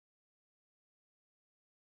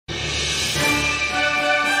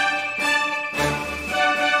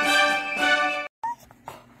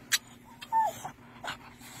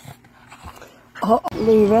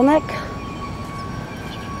Lee Remick,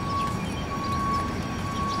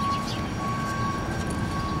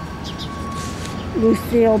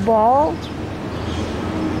 Lucille Ball,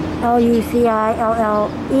 Lucille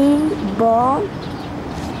Ball,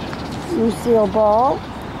 Lucille Ball.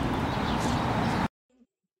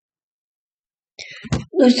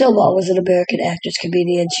 Lucille Ball was an American actress,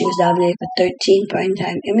 comedian. She was nominated for 13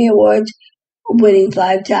 Primetime Emmy Awards, winning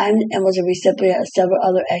 5 times, and was a recipient of several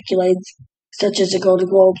other accolades, such as the Golden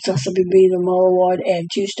Globe, Sesame Street, the Muller Award, and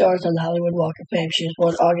 2 stars on the Hollywood Walk of Fame. She was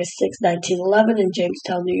born August 6, 1911 in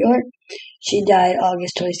Jamestown, New York. She died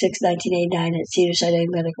August 26, 1989 at Cedars-Sinai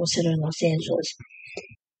Medical Center in Los Angeles.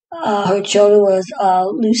 Her children was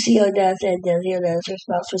Lucy Onez and Desi Onez. Her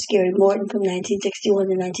spouse was Gary Morton from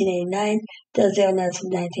 1961 to 1989, Desi Onez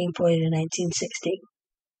from 1940 to 1960.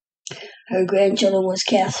 Her grandchildren was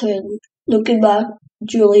Catherine Luckenbach,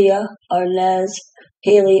 Julia Arnaz,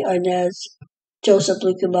 Haley Arnaz, Joseph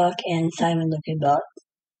Luckenbach, and Simon Luckenbach.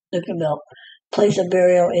 Place of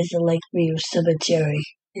burial is the Lakeview Cemetery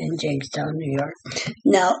in Jamestown, New York.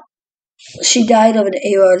 Now, she died of an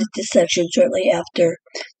aortic dissection shortly after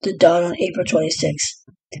the dawn on April 26.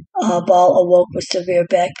 Ball awoke with severe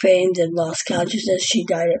back pains and lost consciousness. She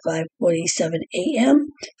died at 5:47 a.m.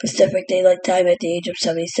 Pacific Daylight Time at the age of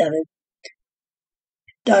 77.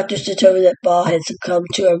 Doctors determined that Ball had succumbed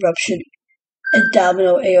to a ruptured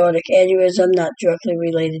abdominal aortic aneurysm not directly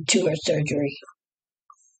related to her surgery.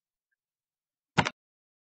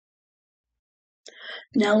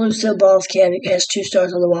 Now, Lucille Ball's has 2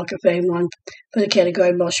 stars on the Walk of Fame, one for the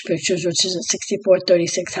category Motion Pictures, which is at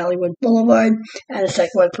 6436 Hollywood Boulevard, and a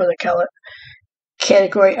second one for the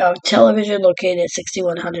category of Television, located at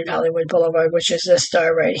 6100 Hollywood Boulevard, which is this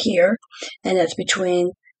star right here, and that's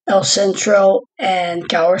between El Centro and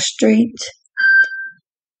Gower Street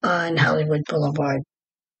on Hollywood Boulevard.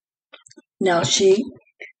 Now, she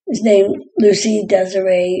is named Lucy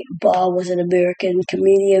Desiree Ball, was an American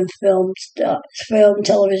comedian, film,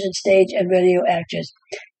 television, stage, and radio actress,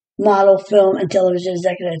 model, film, and television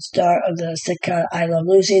executive, and star of the sitcom I Love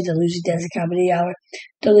Lucy, the Lucy Dancing Comedy Hour,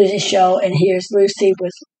 The Lucy Show, and Here's Lucy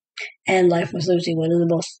and Life with Lucy, one of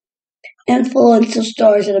the most influential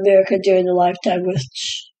stars in America during the lifetime,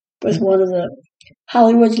 with one of the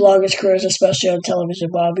Hollywood's longest careers, especially on television.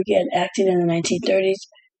 Ball began acting in the 1930s,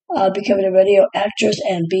 becoming a radio actress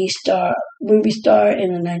and movie star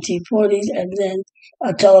in the 1940s, and then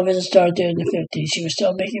a television star during the 50s. She was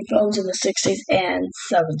still making films in the 60s and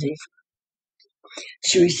 70s.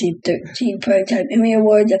 She received 13 Primetime Emmy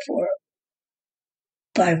Awards for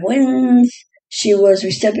 5 wins. She was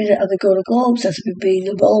recipient of the Golden Globe, Sesame Street,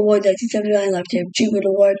 the Muller Award, 1979, Lifetime Achievement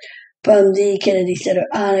Award from the Kennedy Center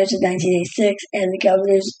Honors in 1986, and the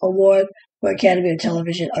Governor's Award for Academy of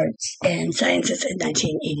Television Arts and Sciences in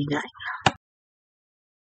 1989.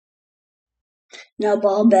 Now,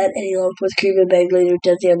 Ball met and eloped with Cuban bank leader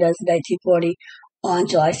Desi Onez in 1940. On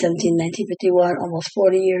July 17, 1951, almost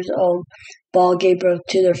 40 years old, Ball gave birth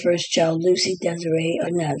to their first child, Lucy Desiree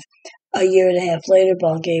Onez. A year and a half later,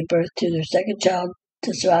 Ball gave birth to their second child,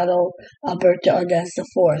 Tesrado Alberto Onez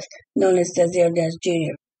IV, known as Desi Onez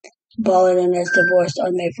Jr. Ball and Onez divorced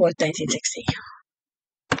on May 4, 1960.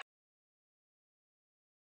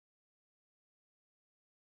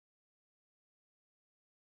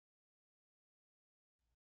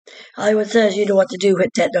 Hollywood Says, you know what to do.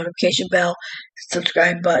 Hit that notification bell,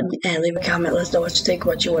 subscribe button, and leave a comment. Let us know what you think,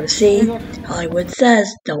 what you want to see. Hollywood Says,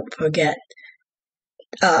 don't forget.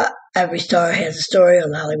 Every star has a story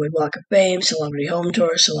on the Hollywood Walk of Fame, celebrity home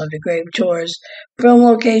tours, celebrity grave tours, film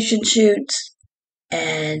location shoots,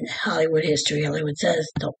 and Hollywood history. Hollywood Says,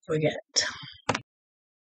 don't forget.